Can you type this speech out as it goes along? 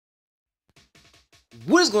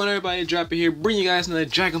What is going on, everybody? Drapahh here, bringing you guys another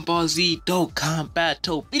Dragon Ball Z Dokkan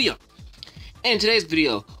Battle video. And in today's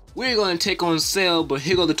video, we're going to take on Cell, but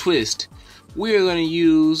here go the twist. We're going to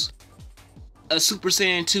use a Super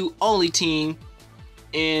Saiyan 2 only team,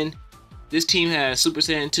 and this team has Super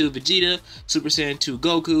Saiyan 2 Vegeta, Super Saiyan 2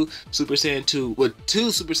 Goku, Super Saiyan 2, well, two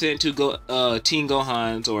Super Saiyan 2 Teen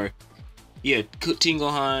Gohans, Teen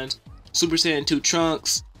Gohans, Super Saiyan 2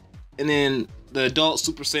 Trunks, and then the adult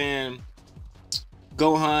Super Saiyan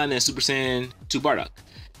Gohan and Super Saiyan 2 Bardock.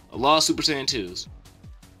 A lot of Super Saiyan 2s.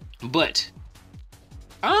 But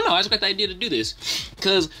I don't know, I just got the idea to do this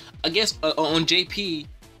because I guess on JP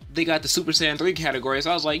they got the Super Saiyan 3 category, so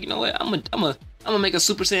I was like, you know what, I'm gonna make a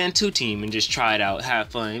Super Saiyan 2 team and just try it out, have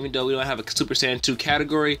fun. Even though we don't have a Super Saiyan 2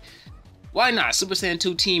 category, why not? Super Saiyan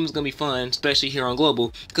 2 team is gonna be fun, especially here on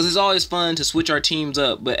Global, because it's always fun to switch our teams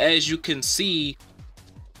up. But as you can see,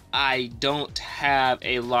 I don't have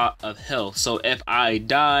a lot of health, so if I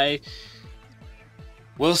die,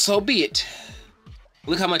 well, so be it.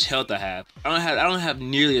 Look how much health I have. I don't have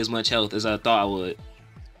nearly as much health as I thought I would.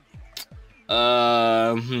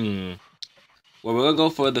 Well, we're gonna go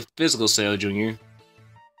for the physical Cell Junior.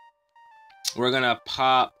 We're gonna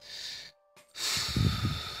pop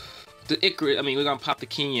the Icarus. We're gonna pop the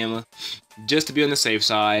Kinyama just to be on the safe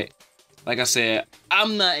side. Like I said,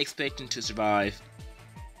 I'm not expecting to survive.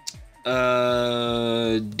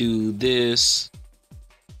 Do this,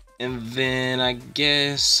 and then I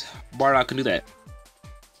guess Bardock can do that.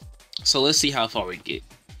 So let's see how far we get.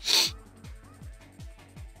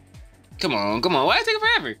 Come on, why is it taking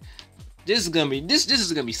forever? This is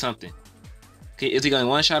gonna be something. Okay, is he gonna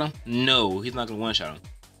one-shot him? No, he's not gonna one-shot him.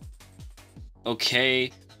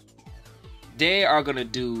 Okay, they are gonna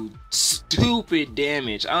do stupid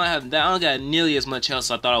damage. I don't got nearly as much health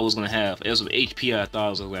as I thought I was gonna have. It was some HP I thought I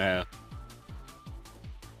was gonna have.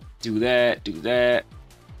 Do that, do that.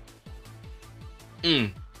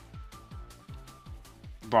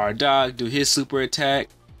 Bardock do his super attack.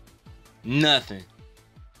 Nothing.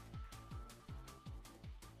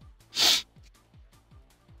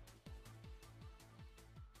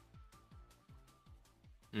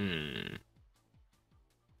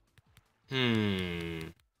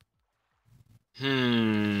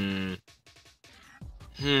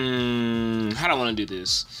 How do I want to do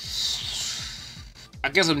this? I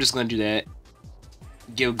guess I'm just gonna do that.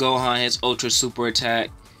 Give Gohan his Ultra Super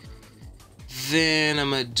Attack. Then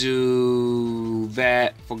I'm gonna do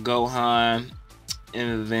that for Gohan.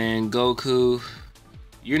 And then Goku,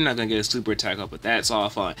 you're not gonna get a super attack up, but that's all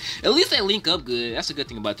fine. At least they link up good. That's a good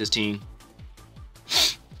thing about this team.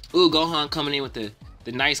 Ooh, Gohan coming in with the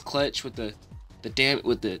nice clutch with the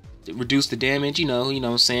reduce the damage. You know what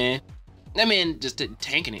I'm saying. That man just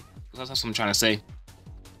tanking it. That's what I'm trying to say.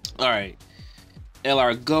 All right,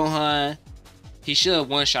 LR Gohan. He should have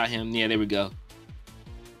one-shot him. Yeah, there we go.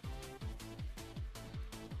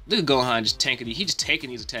 Look at Gohan just tanking. He just taking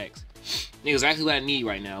these attacks. Exactly what I need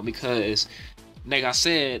right now, because, like I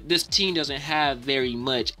said, this team doesn't have very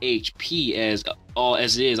much HP as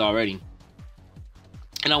it is already,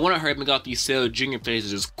 and I want to hurry up and get off these Cell Junior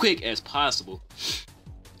phases as quick as possible.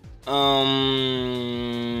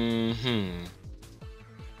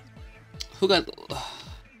 Who got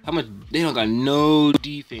how much? They don't got no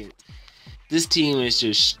defense. This team is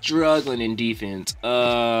just struggling in defense.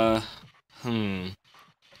 I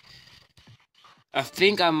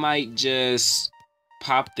think I might just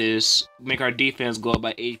pop this, make our defense go up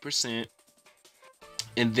by 80%,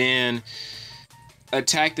 and then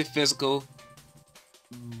attack the physical,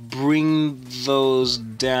 bring those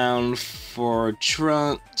down for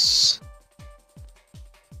Trunks,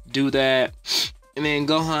 do that, and then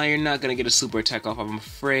Gohan, you're not gonna get a super attack off, I'm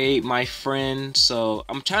afraid, my friend. So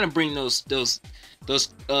I'm trying to bring those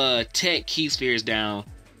tech key spheres down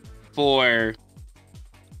for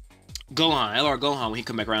Gohan, LR Gohan, when he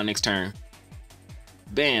come back around next turn.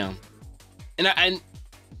 Bam. And I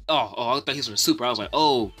thought he was a super. I was like,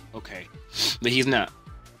 oh, okay. But he's not.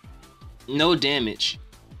 No damage.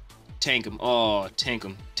 Tank him. Oh, tank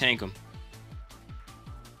him.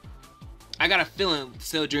 I got a feeling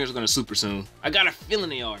Cell Juniors are gonna super soon. I got a feeling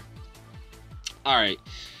they are. Alright.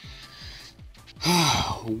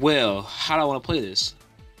 Well, how do I want to play this?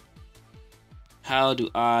 How do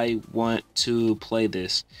I want to play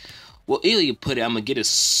this? Well, either you put it, I'm gonna get a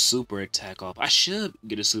super attack off. I should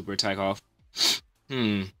get a super attack off.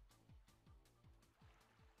 I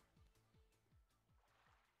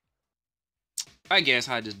guess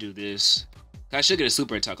I just do this. I should get a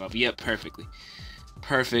super attack off. Yep, perfectly.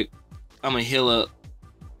 Perfect. I'm gonna heal up.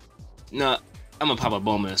 No, I'm gonna pop a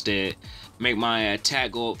Bulma instead. Make my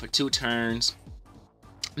attack go up for 2 turns.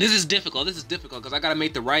 This is difficult. This is difficult because I gotta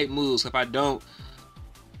make the right moves. If I don't,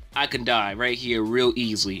 I can die right here real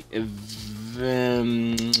easily. If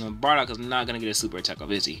Bardock is not gonna get a super attack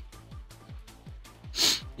off, is he?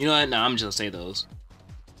 You know what? Nah, I'm just gonna say those.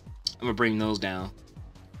 I'm gonna bring those down.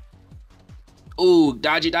 Ooh,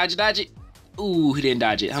 dodge it, dodge it, dodge it. Ooh, he didn't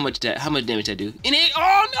dodge it. How much damage that do? And it,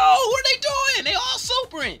 oh no, what are they doing? They all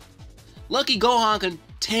supering. Lucky Gohan can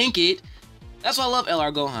tank it. That's why I love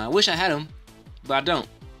LR Gohan. I wish I had him, but I don't.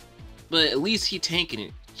 But at least he tanking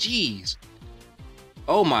it. Jeez.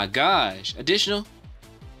 Oh my gosh. Additional?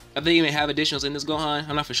 I think even have additionals in this Gohan.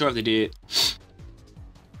 I'm not for sure if they did.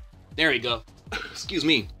 There we go. Excuse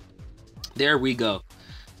me. There we go.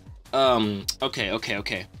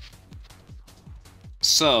 Okay.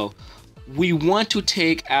 So, we want to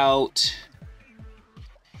take out...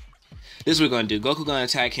 This is what we're going to do. Goku going to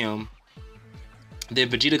attack him. Then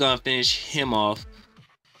Vegeta going to finish him off.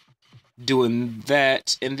 Doing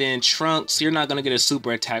that. And then Trunks, you're not going to get a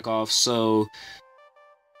super attack off. So,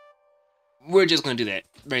 we're just going to do that.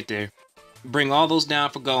 Right there. Bring all those down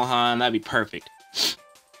for Gohan. That'd be perfect.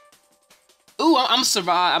 Ooh, I'm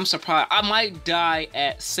surprised. I might die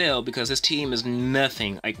at Cell because his team is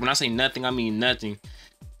nothing. Like, when I say nothing, I mean nothing.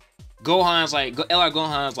 Gohan's like, LR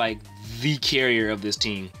Gohan's like the carrier of this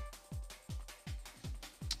team.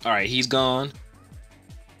 Alright, he's gone.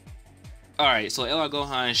 Alright, so LR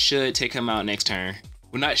Gohan should take him out next turn.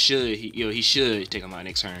 Well, not should, he should take him out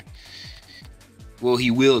next turn. Well,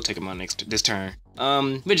 he will take him out this turn.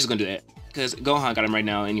 We're just gonna do that. Because Gohan got him right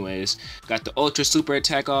now anyways. Got the Ultra Super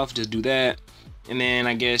attack off, just do that. And then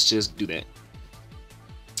I guess just do that.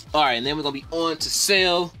 Alright, and then we're gonna be on to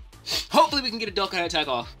Cell. Hopefully we can get a Dokkan attack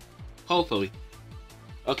off. Hopefully.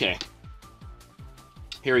 Okay.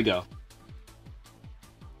 Here we go.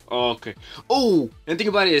 Okay. Oh, and think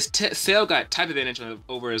about it is Cell got type advantage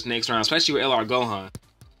over his next round, especially with LR Gohan.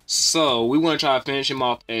 So we want to try to finish him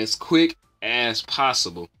off as quick as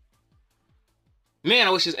possible. Man, I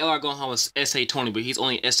wish his LR Gohan was SA 20, but he's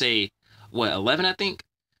only SA, what, 11, I think?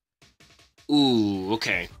 Ooh,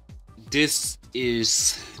 okay. This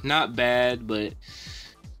is not bad, but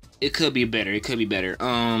it could be better. It could be better.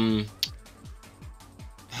 I'm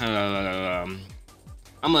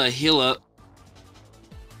gonna heal up.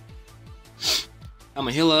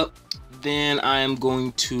 Then I am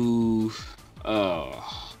going to,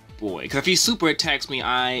 boy, because if he super attacks me,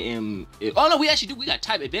 I am... Oh, no, we actually do. We got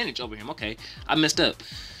type advantage over him. Okay, I messed up.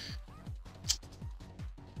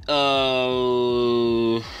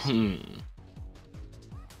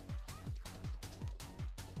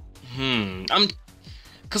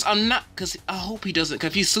 Because I hope he doesn't, because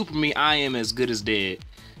if he super me, I am as good as dead.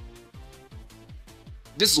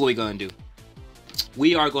 This is what we're going to do.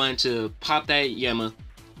 We are going to pop that Yama,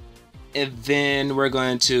 and then we're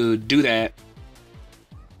going to do that.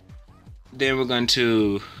 Then we're going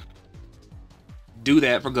to do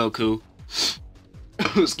that for Goku.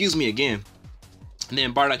 Excuse me again. And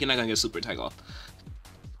then Bardock, you're not going to get a super attack off.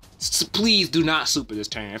 So please do not super this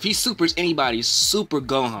turn. If he supers anybody, super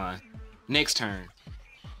Gohan next turn.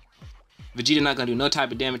 Vegeta not going to do no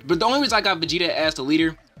type of damage. But the only reason I got Vegeta as the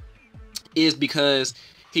leader is because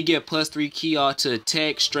he get +3 key off to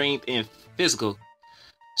attack, strength, and physical.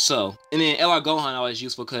 So, and then LR Gohan always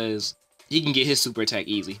useful because he can get his super attack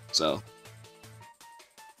easy. So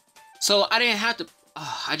I didn't have to.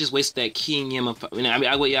 I just wasted that King Yama.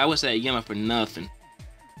 I wasted that Yama for nothing.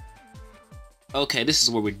 Okay, this is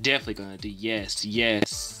what we're definitely gonna do. Yes.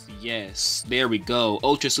 There we go.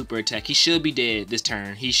 Ultra super attack. He should be dead this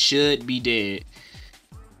turn. He should be dead.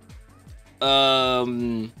 I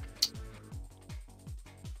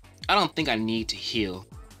don't think I need to heal.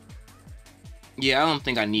 Yeah, I don't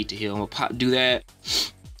think I need to heal. I'm gonna do that,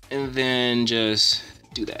 and then just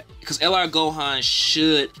do that. Because LR Gohan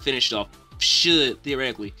should finish it off. Should,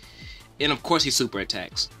 theoretically. And of course he super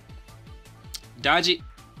attacks. Dodge it.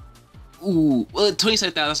 Ooh, well,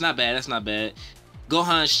 27,000, that's not bad, that's not bad.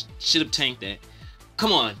 Gohan should have tanked that.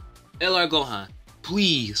 Come on, LR Gohan,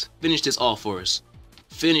 please finish this off for us.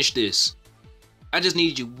 Finish this. I just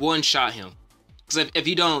need you one-shot him. Because if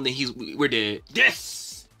you don't, then we're dead.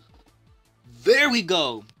 Yes! There we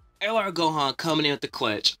go. LR Gohan coming in with the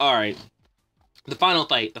clutch. Alright. The final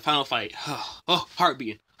fight. Oh, heart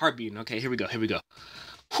beating. Okay, here we go.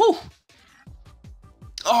 Whew!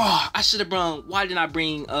 Oh, I should have brought... Why didn't I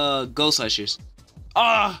bring Ghost Ushers?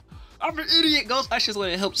 I'm an idiot. Ghost Ushers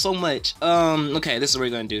would have helped so much. Okay, this is what we're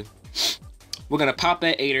gonna do. We're gonna pop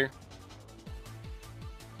that Aider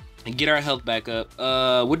and get our health back up.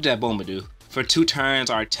 What did that Bulma do? For 2 turns,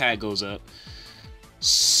 our attack goes up.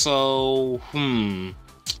 So,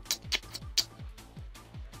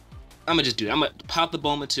 I'm gonna just do it. I'm gonna pop the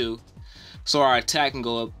Bulma 2, so our attack can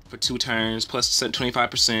go up for 2 turns plus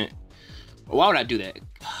 25%. Why would I do that?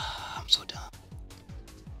 I'm so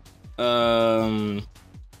dumb.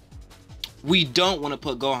 We don't want to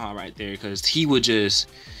put Gohan right there because he would just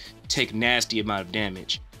take nasty amount of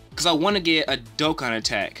damage. Because I want to get a Dokkan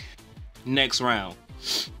attack next round.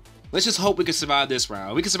 Let's just hope we can survive this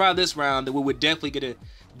round. If we can survive this round, then we would definitely get a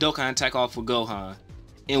Dokkan attack off for Gohan.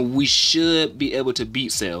 And we should be able to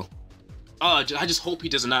beat Cell. Oh, I just hope he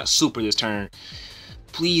does not super this turn.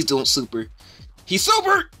 Please don't super. He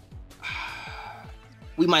super!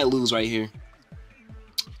 We might lose right here.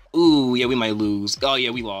 Ooh, yeah, we might lose. Oh, yeah,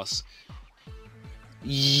 we lost.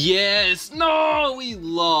 Yes! No, we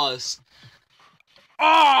lost.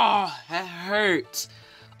 Oh, that hurts.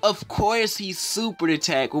 Of course he super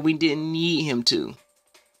attacked when we didn't need him to.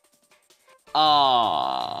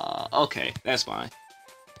 Okay, that's fine.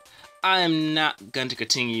 I am not going to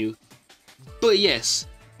continue. But yes,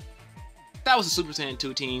 that was a Super Saiyan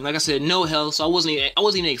 2 team. Like I said, no health, so I wasn't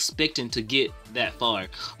even expecting to get that far.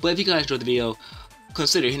 But if you guys enjoyed the video,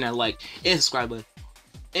 consider hitting that like and subscribe button.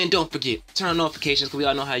 And don't forget, turn on notifications because we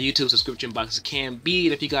all know how YouTube subscription boxes can be.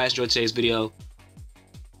 And if you guys enjoyed today's video,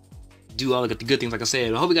 do all the good things like I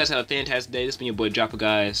said. I hope you guys have a fantastic day. This has been your boy Drapahh,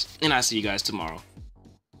 guys, and I'll see you guys tomorrow.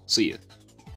 See ya.